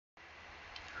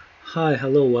Hi,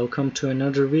 hello, welcome to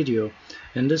another video.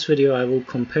 In this video I will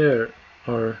compare,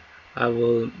 or I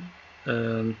will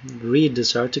read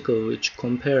this article which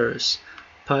compares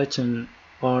Python,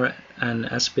 R and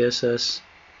SPSS.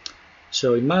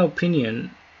 So in my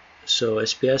opinion,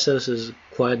 SPSS is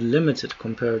quite limited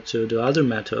compared to the other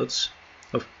methods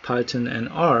of Python and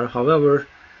R. However,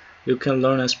 you can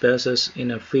learn SPSS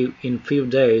in few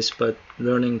days, but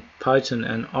learning Python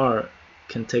and R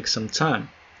can take some time.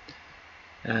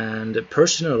 And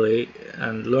personally,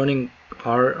 learning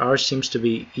R seems to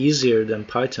be easier than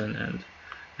Python,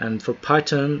 and for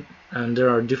Python, there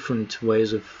are different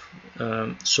ways of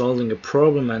solving a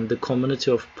problem, and the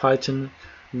community of Python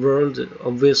world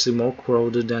obviously more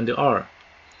crowded than the R.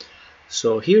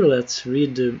 So here let's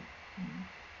read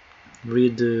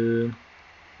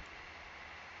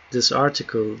this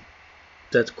article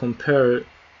that compare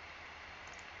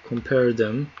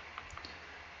them.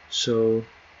 So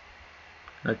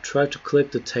I try to click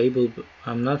the table, but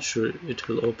I'm not sure it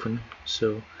will open,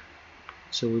 so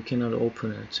we cannot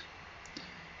open it.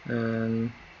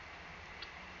 And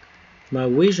my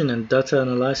vision and data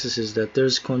analysis is that there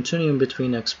is continuum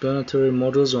between explanatory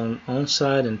models on one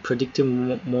side and predictive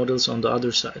models on the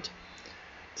other side.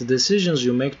 The decisions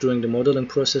you make during the modeling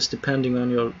process depend on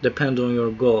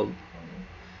your goal.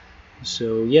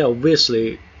 So yeah,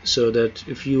 obviously, so that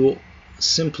if you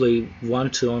simply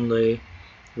want to only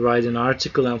write an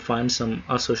article and find some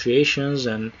associations,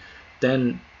 and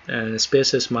then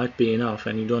SPSS might be enough,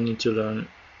 and you don't need to learn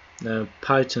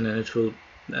Python, and it will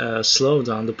slow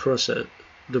down the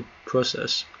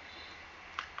process.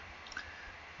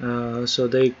 So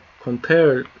they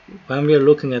compare, when we are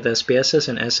looking at SPSS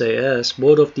and SAS,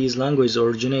 both of these languages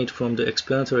originate from the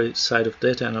explanatory side of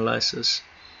data analysis.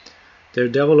 They're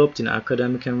developed in an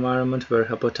academic environment where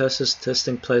hypothesis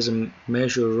testing plays a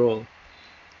major role.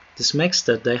 This makes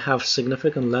that they have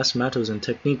significantly less methods and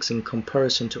techniques in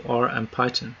comparison to R and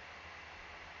Python.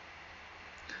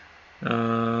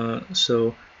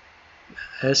 So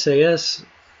SAS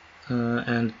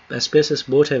and SPSS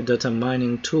both have data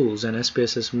mining tools and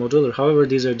SPSS modular. However,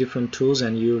 these are different tools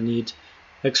and you need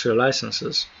extra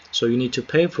licenses. So you need to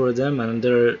pay for them, and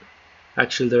there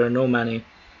are no many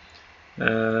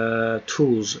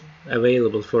tools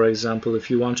available. For example, if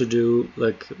you want to do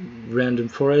like random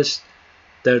forest,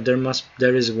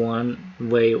 there is one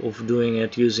way of doing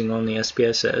it using only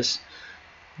SPSS,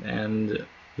 and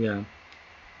yeah,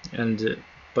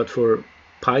 but for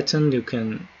Python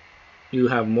you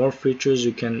have more features.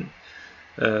 You can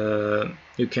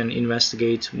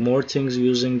investigate more things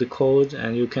using the code,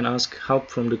 and you can ask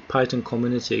help from the Python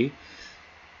community.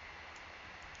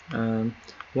 One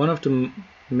of the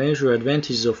major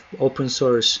advantages of open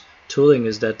source tooling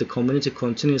is that the community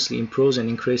continuously improves and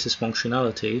increases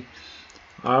functionality.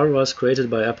 R was created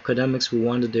by academics who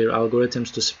wanted their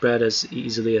algorithms to spread as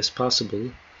easily as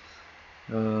possible.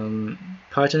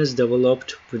 Python is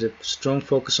developed with a strong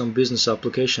focus on business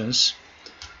applications,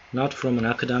 not from an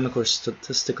academic or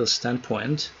statistical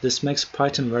standpoint. This makes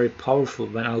Python very powerful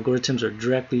when algorithms are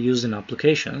directly used in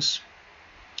applications.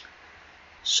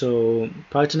 So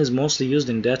Python is mostly used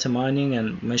in data mining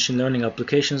and machine learning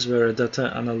applications where a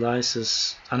data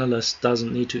analyst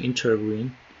doesn't need to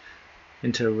intervene.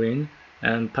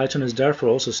 And Python is therefore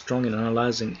also strong in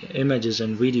analyzing images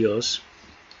and videos.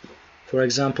 For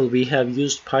example, we have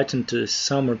used Python this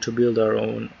summer to build our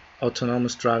own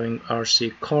autonomous driving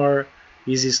RC car,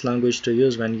 easiest language to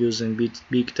use when using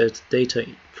big data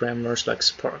frameworks like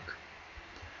Spark.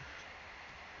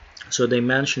 So they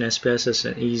mention SPSS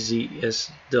and easy as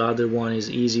the other one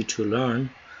is easy to learn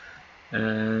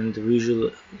and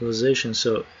visualization.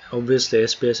 So obviously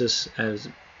SPSS is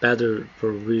better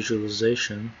for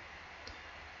visualization.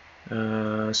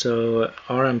 So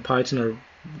R and Python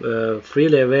are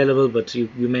freely available, but you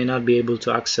may not be able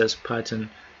to access Python,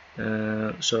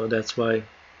 so that's why,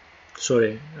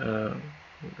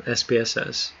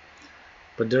 SPSS.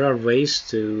 But there are ways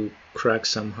to crack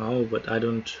somehow, but I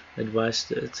don't advise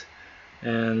it.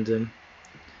 And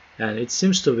it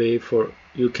seems to be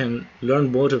you can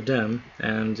learn both of them,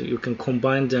 and you can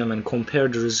combine them and compare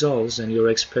the results, and your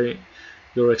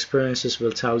experiences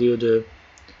will tell you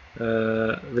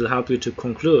will help you to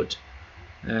conclude.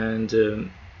 And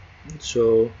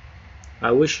so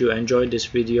I wish you enjoyed this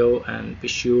video and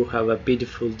wish you have a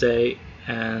beautiful day.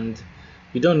 And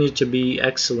you don't need to be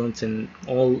excellent in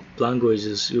all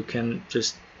languages. You can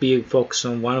just be focused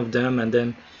on one of them, and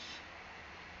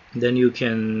then you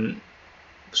can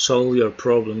solve your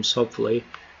problems, hopefully.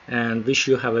 And wish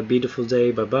you have a beautiful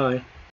day. Bye bye.